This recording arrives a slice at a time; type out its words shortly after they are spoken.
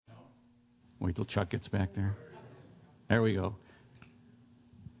Wait till Chuck gets back there. There we go.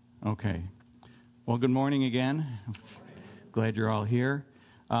 Okay. Well, good morning again. Glad you're all here.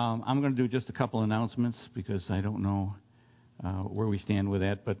 I'm going to do just a couple announcements because I don't know where we stand with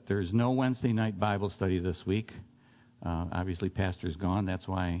that, but there's no Wednesday night Bible study this week. Obviously, Pastor's gone. That's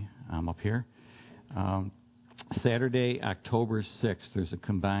why I'm up here. Saturday, October 6th, there's a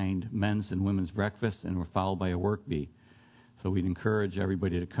combined men's and women's breakfast, and we're followed by a work bee. So we'd encourage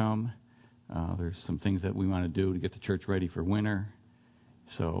everybody to come. There's some things that we want to do to get the church ready for winter.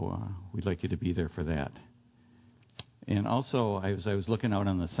 So we'd like you to be there for that. And also, as I was looking out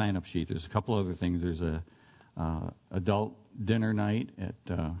on the sign-up sheet, there's a couple other things. There's a adult dinner night at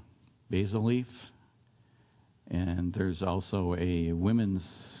Basil Leaf. And there's also a women's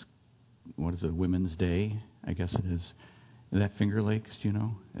Day, I guess it is. Is that Finger Lakes, do you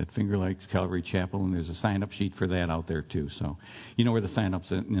know? At Finger Lakes Calvary Chapel, and there's a sign-up sheet for that out there, too. So you know where the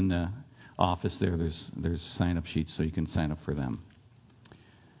sign-ups in the office there, there's sign-up sheets so you can sign up for them.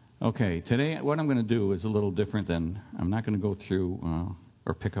 Okay, today what I'm going to do is a little different than, I'm not going to go through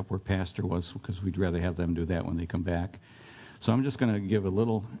or pick up where Pastor was because we'd rather have them do that when they come back. So I'm just going to give a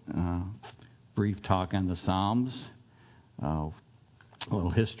little brief talk on the Psalms, a little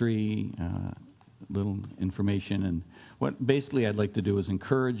history, little information, and what basically I'd like to do is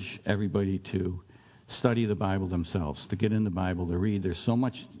encourage everybody to study the Bible themselves, to get in the Bible, to read. There's so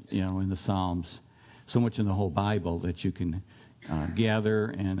much, in the Psalms, so much in the whole Bible that you can gather.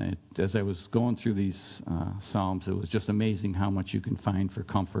 And as I was going through these Psalms, it was just amazing how much you can find for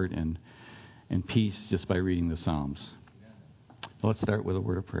comfort and peace just by reading the Psalms. So let's start with a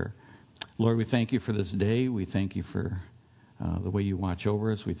word of prayer. Lord, we thank you for this day. We thank you for the way you watch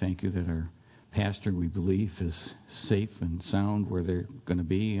over us. We thank you that our pastor, we believe, is safe and sound where they're going to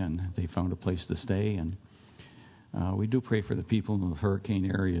be, and they found a place to stay. And we do pray for the people in the hurricane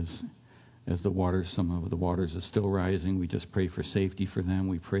areas as some of the waters is still rising. We just pray for safety for them.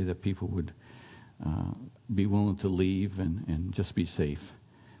 We pray that people would be willing to leave and just be safe.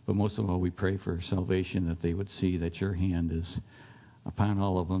 But most of all, we pray for salvation, that they would see that your hand is upon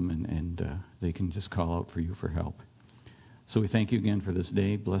all of them, and they can just call out for you for help. So we thank you again for this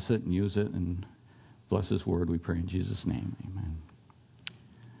day. Bless it and use it, and bless His word, we pray in Jesus' name. Amen.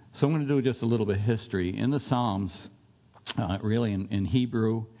 So I'm going to do just a little bit of history. In the Psalms, really in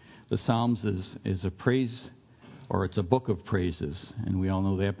Hebrew, the Psalms is a praise, or it's a book of praises. And we all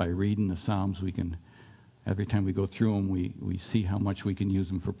know that by reading the Psalms, we can, every time we go through them, we see how much we can use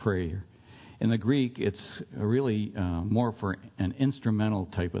them for prayer. In the Greek, it's really more for an instrumental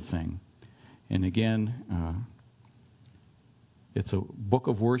type of thing. And again, it's a book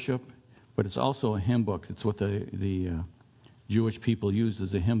of worship, but it's also a hymn book. It's what the Jewish people use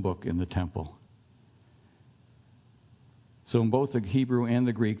as a hymn book in the temple. So in both the Hebrew and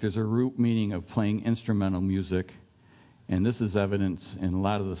the Greek, there's a root meaning of playing instrumental music. And this is evidence in a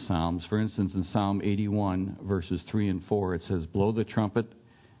lot of the Psalms. For instance, in Psalm 81, verses 3 and 4, it says, "Blow the trumpet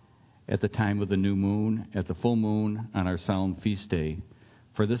at the time of the new moon, at the full moon, on our solemn feast day.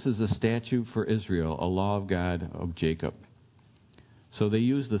 For this is a statute for Israel, a law of God of Jacob." So they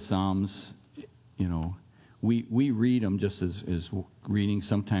use the Psalms, we read them just as reading.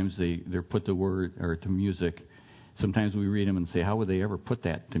 Sometimes they're put to word or to music. Sometimes we read them and say, how would they ever put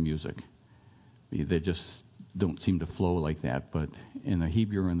that to music? They just don't seem to flow like that. But in the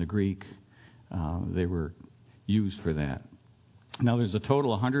Hebrew and the Greek, they were used for that. Now there's a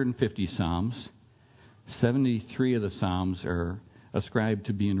total of 150 Psalms. 73 of the Psalms are ascribed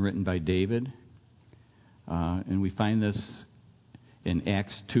to being written by David. And we find this in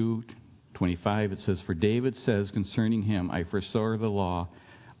Acts 2:25. It says, "For David says concerning him, I foresaw the Lord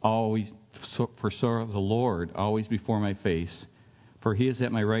always before my face, for he is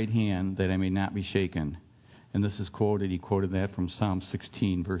at my right hand, that I may not be shaken." And this is quoted, he quoted that from Psalm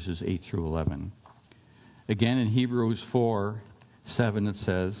 16, verses 8 through 11. Again, in Hebrews 4:7, it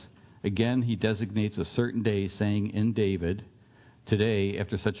says, again, he designates a certain day, saying in David, "Today,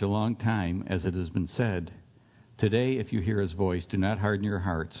 after such a long time, as it has been said, today, if you hear his voice, do not harden your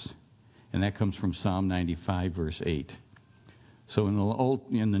hearts." And that comes from Psalm 95, verse 8. So in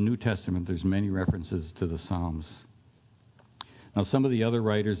the New Testament, there's many references to the Psalms. Now, some of the other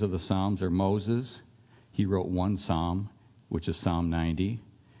writers of the Psalms are Moses. He wrote one Psalm, which is Psalm 90.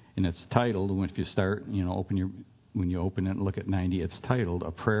 And it's titled, if you start, when you open it and look at 90, it's titled,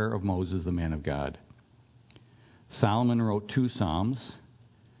 "A Prayer of Moses, the Man of God." Solomon wrote two Psalms.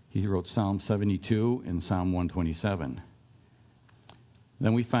 He wrote Psalm 72 and Psalm 127.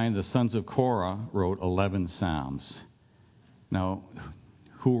 Then we find the sons of Korah wrote 11 Psalms. Now,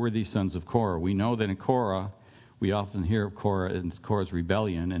 who were these sons of Korah? We know that in Korah We often hear of Korah and Korah's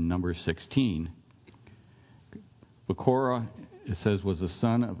rebellion in Numbers 16. But Korah, it says, was the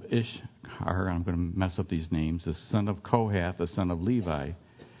son of Ishar, I'm going to mess up these names, the son of Kohath, the son of Levi.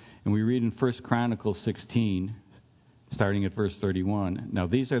 And we read in 1 Chronicles 16, starting at verse 31, "Now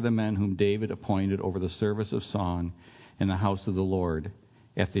these are the men whom David appointed over the service of song in the house of the Lord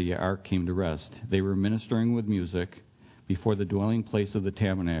after the ark came to rest. They were ministering with music before the dwelling place of the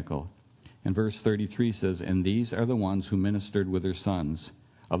tabernacle." And verse 33 says, "And these are the ones who ministered with their sons,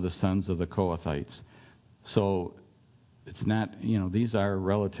 of the sons of the Kohathites." So it's not, these are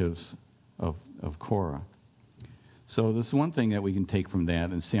relatives of Korah. So this is one thing that we can take from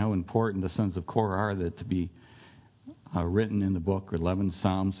that and see how important the sons of Korah are, that to be written in the book. 11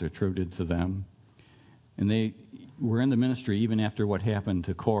 Psalms are attributed to them. And they were in the ministry even after what happened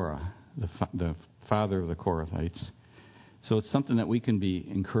to Korah, the father of the Korathites. So it's something that we can be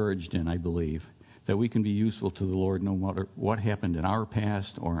encouraged in, I believe, that we can be useful to the Lord no matter what happened in our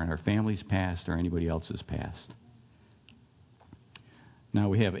past or in our family's past or anybody else's past. Now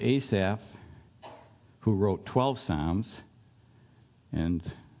we have Asaph, who wrote 12 Psalms. And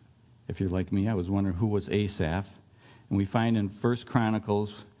if you're like me, I was wondering who was Asaph. And we find in 1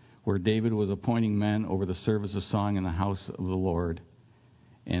 Chronicles where David was appointing men over the service of song in the house of the Lord.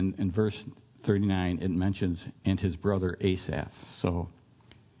 And in verse 39, it mentions, "and his brother Asaph." So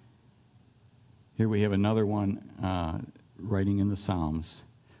here we have another one writing in the Psalms.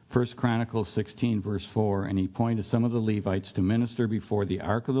 1 Chronicles 16, verse 4, "And he appointed some of the Levites to minister before the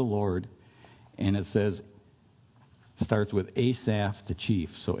ark of the Lord." And it says, starts with Asaph the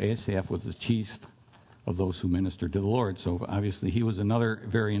chief. So Asaph was the chief of those who ministered to the Lord. So obviously he was another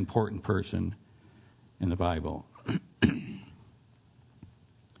very important person in the Bible.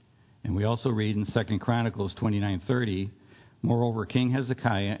 And we also read in 2 Chronicles 29:30, "Moreover, King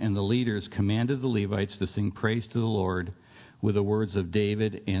Hezekiah and the leaders commanded the Levites to sing praise to the Lord with the words of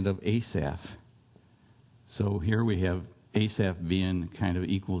David and of Asaph." So here we have Asaph being kind of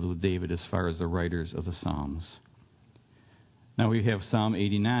equal to David as far as the writers of the Psalms. Now we have Psalm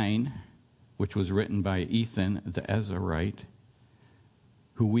 89, which was written by Ethan the Ezrahite,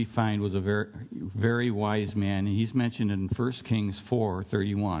 who we find was a very, very wise man. And he's mentioned in 1 Kings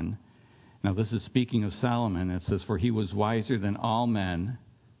 4:31. Now this is speaking of Solomon. It says, "For he was wiser than all men,"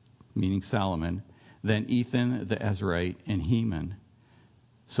 meaning Solomon, "than Ethan the Ezrahite and Heman."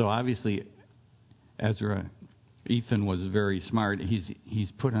 So obviously, Ethan was very smart.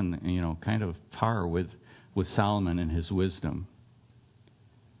 He's put on, kind of par with Solomon in his wisdom.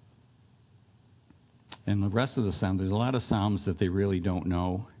 And the rest of the Psalms, there's a lot of Psalms that they really don't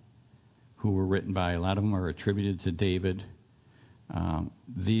know who were written by. A lot of them are attributed to David.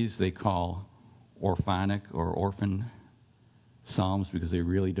 These they call orphanic or orphan Psalms because they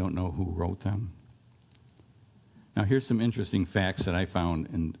really don't know who wrote them. Now here's some interesting facts that I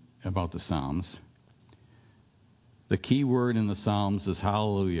found about the Psalms. The key word in the Psalms is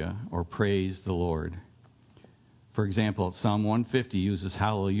hallelujah, or praise the Lord. For example, Psalm 150 uses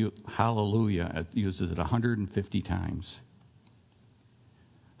hallelujah. It uses it 150 times.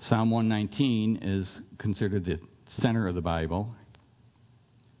 Psalm 119 is considered the center of the Bible.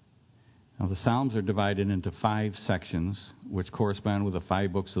 Now, the Psalms are divided into 5 sections, which correspond with the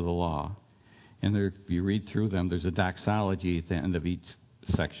 5 books of the law. And if you read through them, there's a doxology at the end of each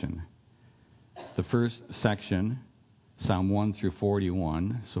section. The first section, Psalm 1 through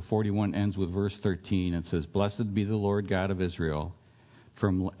 41. So 41 ends with verse 13. It says, "Blessed be the Lord God of Israel,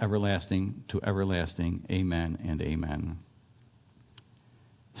 from everlasting to everlasting. Amen and amen."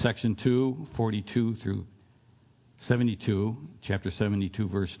 Section 2, 42 through 72, chapter 72,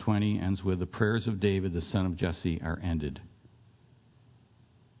 verse 20, ends with, "The prayers of David, the son of Jesse, are ended."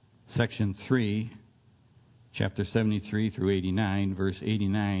 Section 3, chapter 73 through 89, verse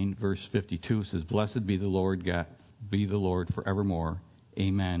 89, verse 52 says, "Blessed be the Lord God, be the Lord forevermore.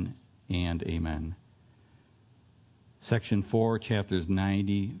 Amen and amen." Section 4, chapters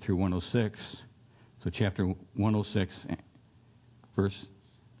 90 through 106. So chapter 106, verse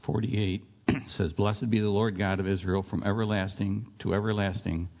 48 says, "Blessed be the Lord God of Israel from everlasting to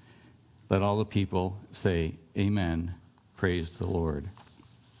everlasting. Let all the people say, Amen. Praise the Lord."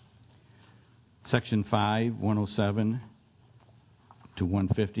 Section 5, 107 to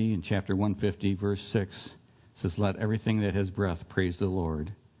 150, in chapter 150, verse 6, says, "Let everything that has breath praise the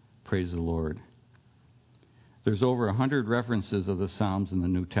Lord. Praise the Lord." There's over 100 references of the Psalms in the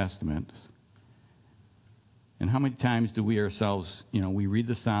New Testament. And how many times do we ourselves, we read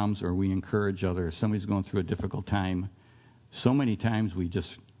the Psalms or we encourage others, somebody's going through a difficult time, so many times we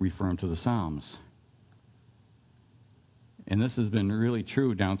just refer them to the Psalms. And this has been really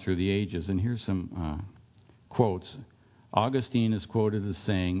true down through the ages. And here's some quotes, Augustine is quoted as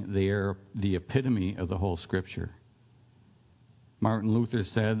saying they are the epitome of the whole Scripture. Martin Luther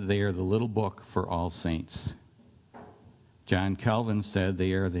said they are the little book for all saints. John Calvin said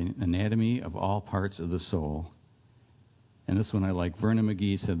they are the anatomy of all parts of the soul. And this one I like. Vernon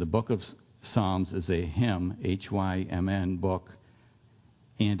McGee said the book of Psalms is a hymn, H-Y-M-N, book,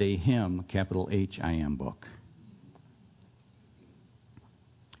 and a hymn, capital H-I-M, book.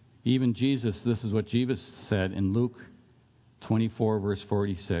 Even Jesus, this is what Jesus said in Luke 24, verse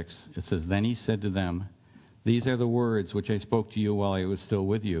 46. It says, Then he said to them, These are the words which I spoke to you while I was still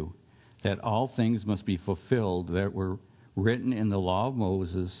with you, that all things must be fulfilled that were written in the law of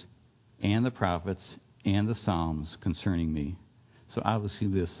Moses and the prophets and the Psalms concerning me. So obviously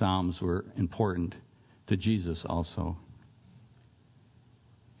the Psalms were important to Jesus also.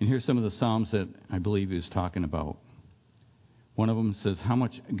 And here's some of the Psalms that I believe he was talking about. One of them says, how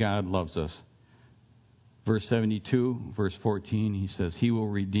much God loves us. Verse 72, verse 14, he says, He will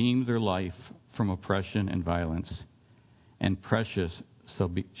redeem their life from oppression and violence, and precious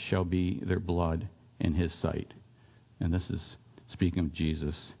shall be their blood in His sight. And this is speaking of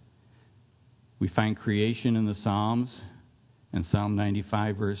Jesus. We find creation in the Psalms. In Psalm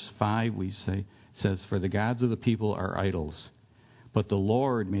 95, verse 5, says, For the gods of the people are idols, but the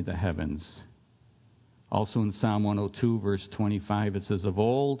Lord made the heavens. Also in Psalm 102, verse 25, it says, Of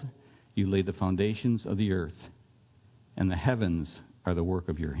old you laid the foundations of the earth, and the heavens are the work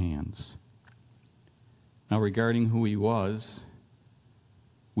of your hands. Now regarding who He was,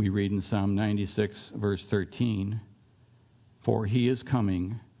 we read in Psalm 96, verse 13, For He is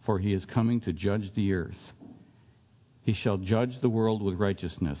coming to judge the earth. He shall judge the world with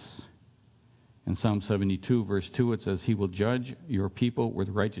righteousness. In Psalm 72, verse 2, it says, He will judge your people with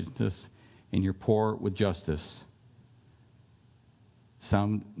righteousness and your poor with justice.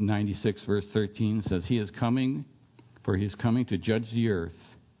 Psalm 96, verse 13 says, He is coming to judge the earth.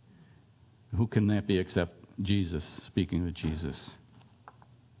 Who can that be except Jesus, speaking of Jesus?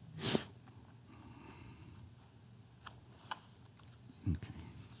 Okay.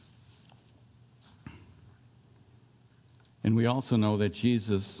 And we also know that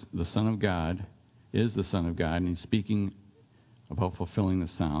Jesus, the Son of God, is the Son of God, and He's speaking about fulfilling the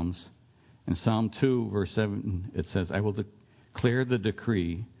Psalms. In Psalm 2, verse 7, it says, I will declare the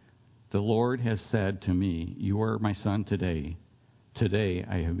decree. The Lord has said to me, You are my Son today. Today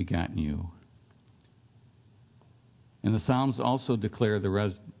I have begotten you. And the Psalms also declare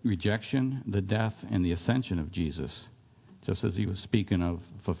the rejection, the death, and the ascension of Jesus, just as he was speaking of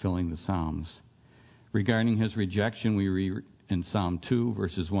fulfilling the Psalms. Regarding His rejection, we read in Psalm 2,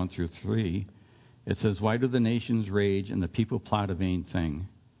 verses 1 through 3, it says, Why do the nations rage and the people plot a vain thing?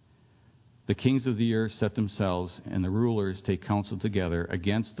 The kings of the earth set themselves, and the rulers take counsel together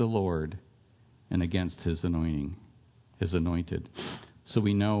against the Lord and against His anointed. So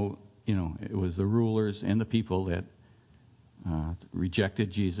we know, it was the rulers and the people that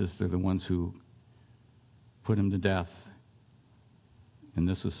rejected Jesus. They're the ones who put Him to death. And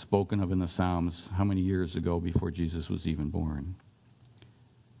this was spoken of in the Psalms how many years ago before Jesus was even born.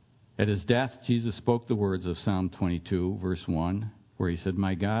 At His death, Jesus spoke the words of Psalm 22, verse 1, where He said,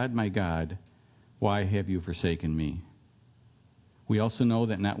 my God, why have you forsaken me? We also know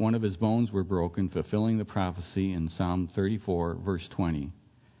that not one of His bones were broken, fulfilling the prophecy in Psalm 34, verse 20.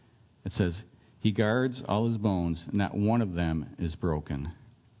 It says, He guards all His bones, not one of them is broken.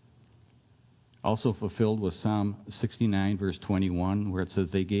 Also fulfilled was Psalm 69, verse 21, where it says,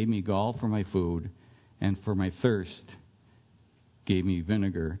 They gave me gall for my food, and for my thirst gave me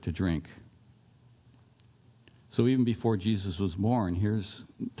vinegar to drink. So even before Jesus was born, here's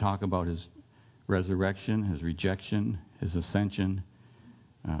talk about His resurrection, His rejection, His ascension,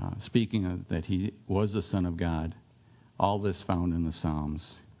 speaking of that He was the Son of God. All this found in the Psalms.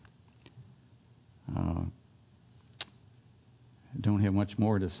 Don't have much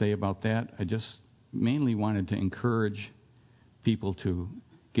more to say about that. I just mainly wanted to encourage people to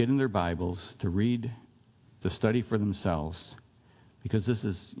get in their Bibles, to read, to study for themselves, because this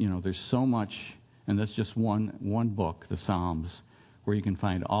is, there's so much, and that's just one book, the Psalms, where you can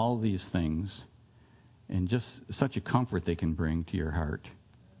find all these things, and just such a comfort they can bring to your heart.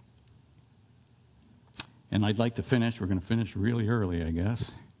 And I'd like to finish. We're going to finish really early, I guess.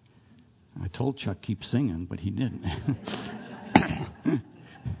 I told Chuck keep singing, but he didn't.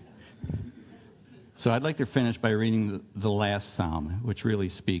 So I'd like to finish by reading the last psalm, which really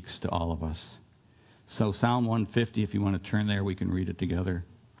speaks to all of us. So Psalm 150, if you want to turn there, we can read it together.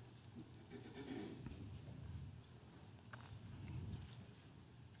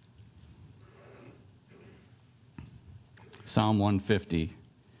 Psalm 150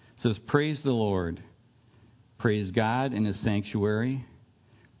 says, Praise the Lord. Praise God in his sanctuary.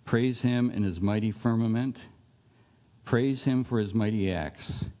 Praise him in his mighty firmament. Praise him for his mighty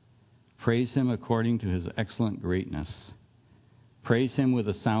acts. Praise him according to his excellent greatness. Praise him with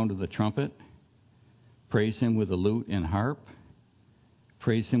the sound of the trumpet. Praise him with the lute and harp.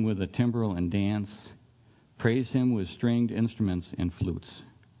 Praise him with the timbrel and dance. Praise him with stringed instruments and flutes.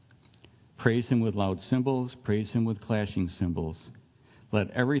 Praise him with loud cymbals. Praise him with clashing cymbals. Let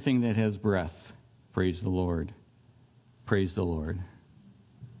everything that has breath praise the Lord. Praise the Lord.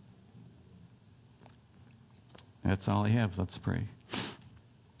 That's all I have. Let's pray.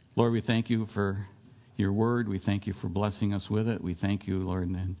 Lord, we thank you for your word. We thank you for blessing us with it. We thank you, Lord,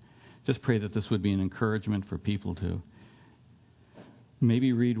 and just pray that this would be an encouragement for people to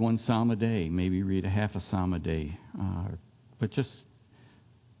maybe read one psalm a day, maybe read a half a psalm a day, but just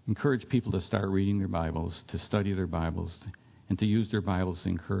encourage people to start reading their Bibles, to study their Bibles, and to use their Bibles to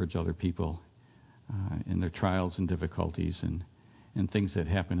encourage other people in their trials and difficulties and things that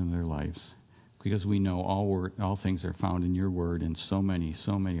happen in their lives. Because we know all things are found in your word, and so many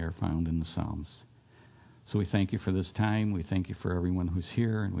are found in the Psalms. So we thank you for this time. We thank you for everyone who's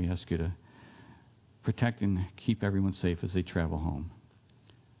here, and we ask you to protect and keep everyone safe as they travel home.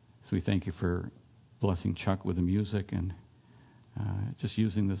 So we thank you for blessing Chuck with the music and just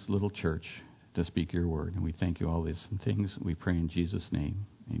using this little church to speak your word. And we thank you all these things. We pray in Jesus' name.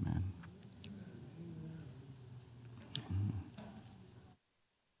 Amen.